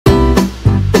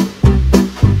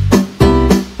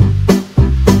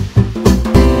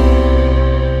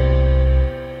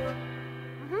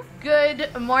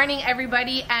morning,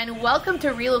 everybody, and welcome to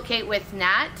Relocate with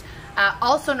Nat,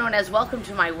 also known as Welcome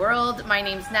to My World. My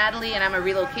name's Natalie, and I'm a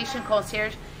relocation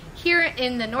concierge here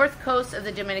in the north coast of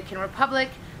the Dominican Republic,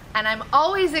 and I'm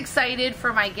always excited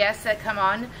for my guests that come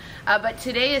on, but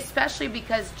today especially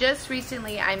because just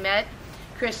recently I met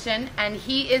Christian, and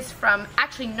he is from,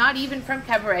 actually not even from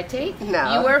Cabarete.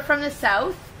 No. You are from the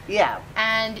south. Yeah.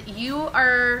 And you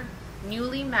are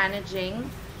newly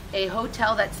managing a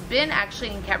hotel that's been actually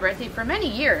in Cabarete for many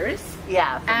years.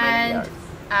 Yeah, for many years.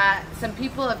 Some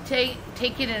people have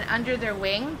taken it under their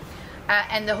wing.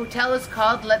 And the hotel is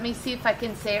called, let me see if I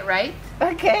can say it right.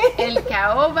 Okay. El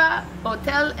Kaoba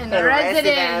Hotel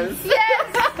Residences.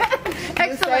 Yes!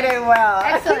 Excellent. You said it well.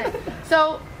 Excellent.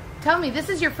 So, tell me, this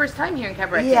is your first time here in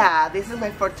Cabarete? Yeah, this is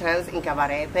my first time in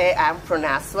Cabarete. I'm from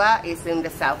Asua. It's in the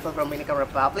south of Dominican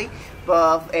Republic.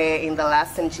 But in the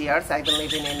last 10 years, I've been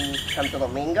living in Santo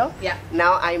Domingo. Yeah.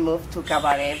 Now I moved to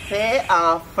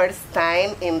Cabarete. First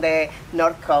time in the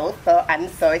North Coast, so I'm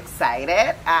so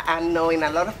excited. I'm knowing a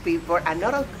lot of people, a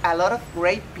lot of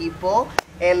great people,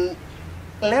 and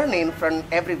learning from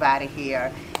everybody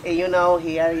here. You know,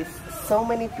 here is so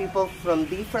many people from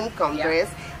different countries.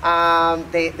 Yeah.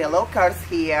 The locals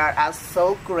here are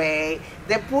so great.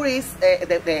 The pool is,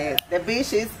 the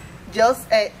beach is just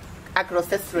across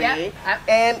the street, yeah.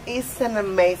 And it's an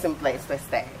amazing place to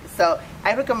stay. So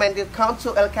I recommend you come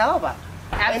to El Kaoba.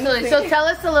 Absolutely. So tell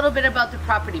us a little bit about the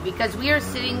property, because we are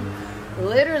sitting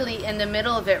literally in the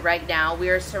middle of it right now. We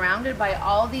are surrounded by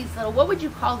all these little, what would you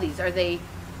call these? Are they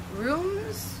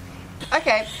rooms?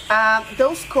 Okay,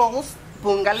 those called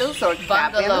bungalows or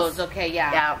bungalows. Cabins. Okay,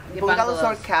 yeah. Yeah, bungalows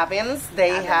or cabins. They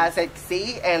have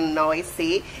AC and no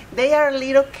AC. They are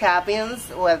little cabins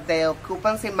where the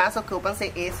occupancy, mass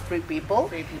occupancy is 3 people.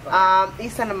 3 people. Yeah.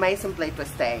 It's an amazing place to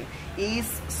stay.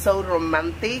 It's so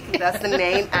romantic. That's the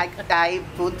name I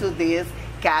put to these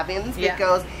cabins, yeah.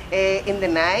 Because in the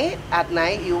night, at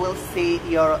night, you will see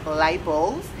your light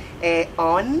bulbs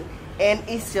on. And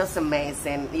it's just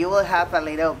amazing. You will have a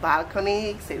little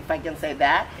balcony, if I can say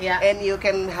that. Yeah. And you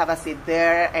can have a seat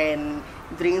there and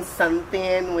drink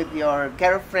something with your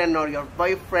girlfriend or your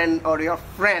boyfriend or your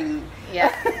friend.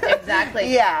 Yeah,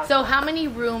 exactly. Yeah. So how many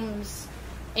rooms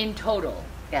in total?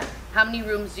 Yeah. How many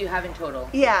rooms do you have in total?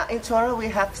 Yeah, in total we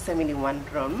have 71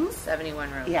 rooms.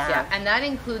 71 rooms, yeah. Yeah. And that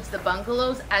includes the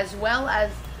bungalows as well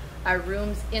as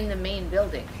rooms in the main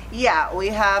building. Yeah, we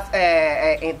have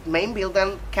a main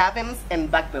building, cabins,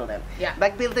 and back building. Yeah.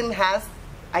 Back building has,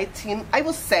 I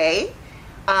would say,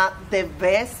 the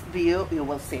best view you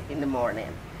will see in the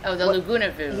morning. Oh, the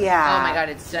Laguna view. Yeah. Oh my God,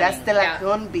 it's stunning. That's the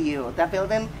lagoon view. That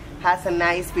building has a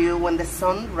nice view when the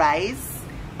sun rises.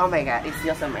 Oh my God, it's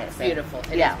just amazing. Beautiful.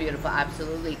 It is beautiful,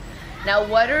 absolutely. Now,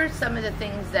 what are some of the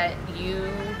things that you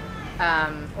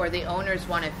or the owners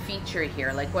want to feature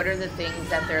here? Like, what are the things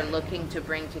that they're looking to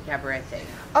bring to Cabarete?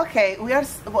 Okay, we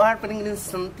are bringing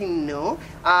something new,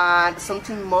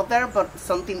 something modern, but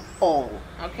something old.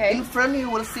 Okay. In front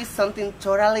you will see something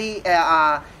totally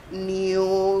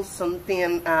new,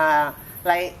 something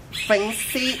like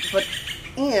fancy, but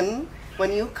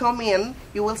when you come in,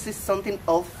 you will see something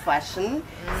old-fashioned,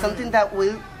 something that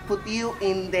will put you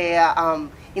in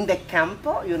the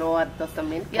campo. You know what does that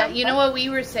mean? Yeah, campo? you know what we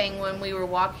were saying when we were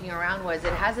walking around was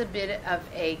it has a bit of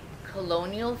a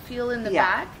colonial feel in the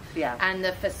back. Yeah. And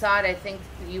the facade, I think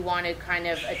you want to kind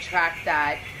of attract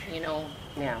that, you know,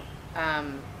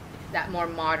 that more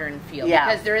modern feel. Yeah.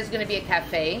 Because there is going to be a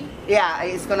cafe. Yeah,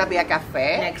 it's going to be a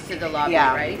cafe. Next to the lobby,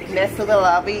 yeah. Right? Next to the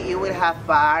lobby, you will have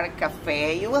bar,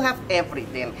 cafe, you will have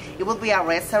everything. It will be a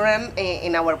restaurant.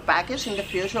 In our package in the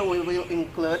future, we will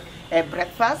include a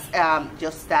breakfast.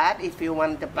 Just that, if you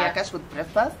want the package with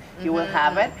breakfast, you will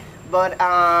have it. But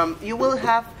you will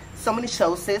have so many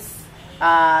choices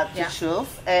to choose,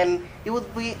 and it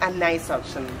would be a nice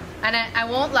option. And I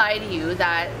won't lie to you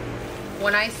that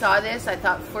when I saw this, I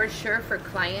thought for sure for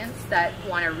clients that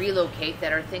want to relocate,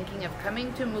 that are thinking of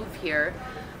coming to move here,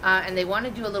 and they want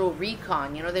to do a little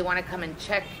recon, you know, they want to come and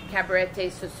check Cabarete,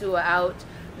 Sosua out,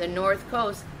 the North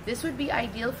Coast, this would be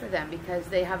ideal for them because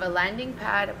they have a landing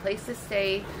pad, a place to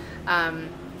stay,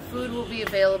 food will be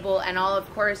available, and of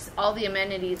course, all the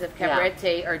amenities of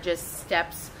Cabarete are just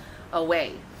steps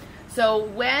away. So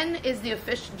when is the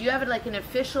official, do you have like an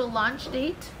official launch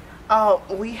date? Oh,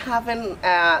 we haven't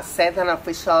set an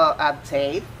official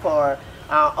date for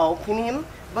opening,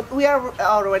 but we are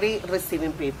already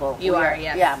receiving people. You are,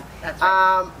 yes. Yeah. That's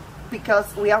right.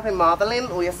 Because we are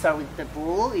remodeling, we start with the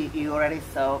pool. You already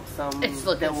saw some. It's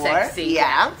looking the work. sexy.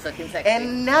 Yeah. It's looking sexy.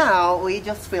 And now we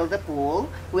just filled the pool.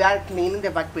 We are cleaning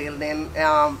the back building.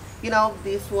 You know,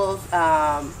 this was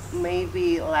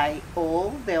maybe like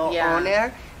old, the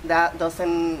owner that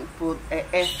doesn't put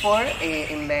effort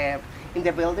in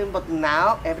the building, but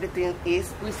now everything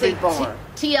is we say reborn.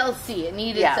 TLC. It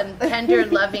needed some tender,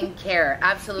 loving care.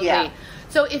 Absolutely. Yeah.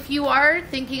 So if you are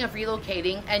thinking of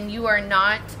relocating and you are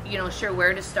not, sure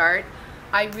where to start,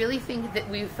 I really think that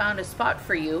we've found a spot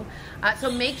for you.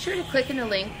 So make sure to click in the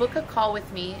link, book a call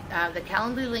with me. The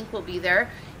Calendly link will be there.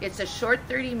 It's a short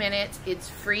 30 minutes. It's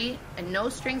free and no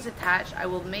strings attached. I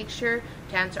will make sure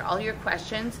to answer all your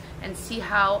questions and see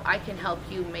how I can help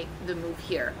you make the move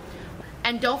here.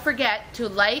 And don't forget to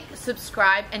like,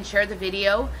 subscribe, and share the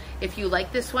video if you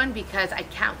like this one, because I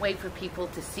can't wait for people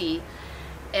to see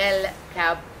El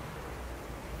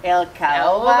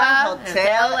Kaoba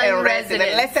Hotel and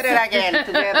Residence. Let's say it again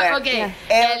together. Okay.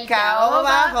 El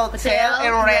Kaoba Hotel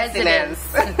and Residence.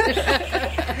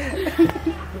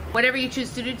 Whatever you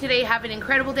choose to do today, have an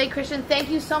incredible day, Christian. Thank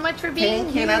you so much for being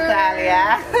here. Thank you,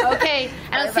 Natalia. Okay,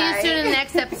 and I'll see you soon in the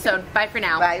next episode. Bye for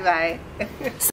now. Bye-bye.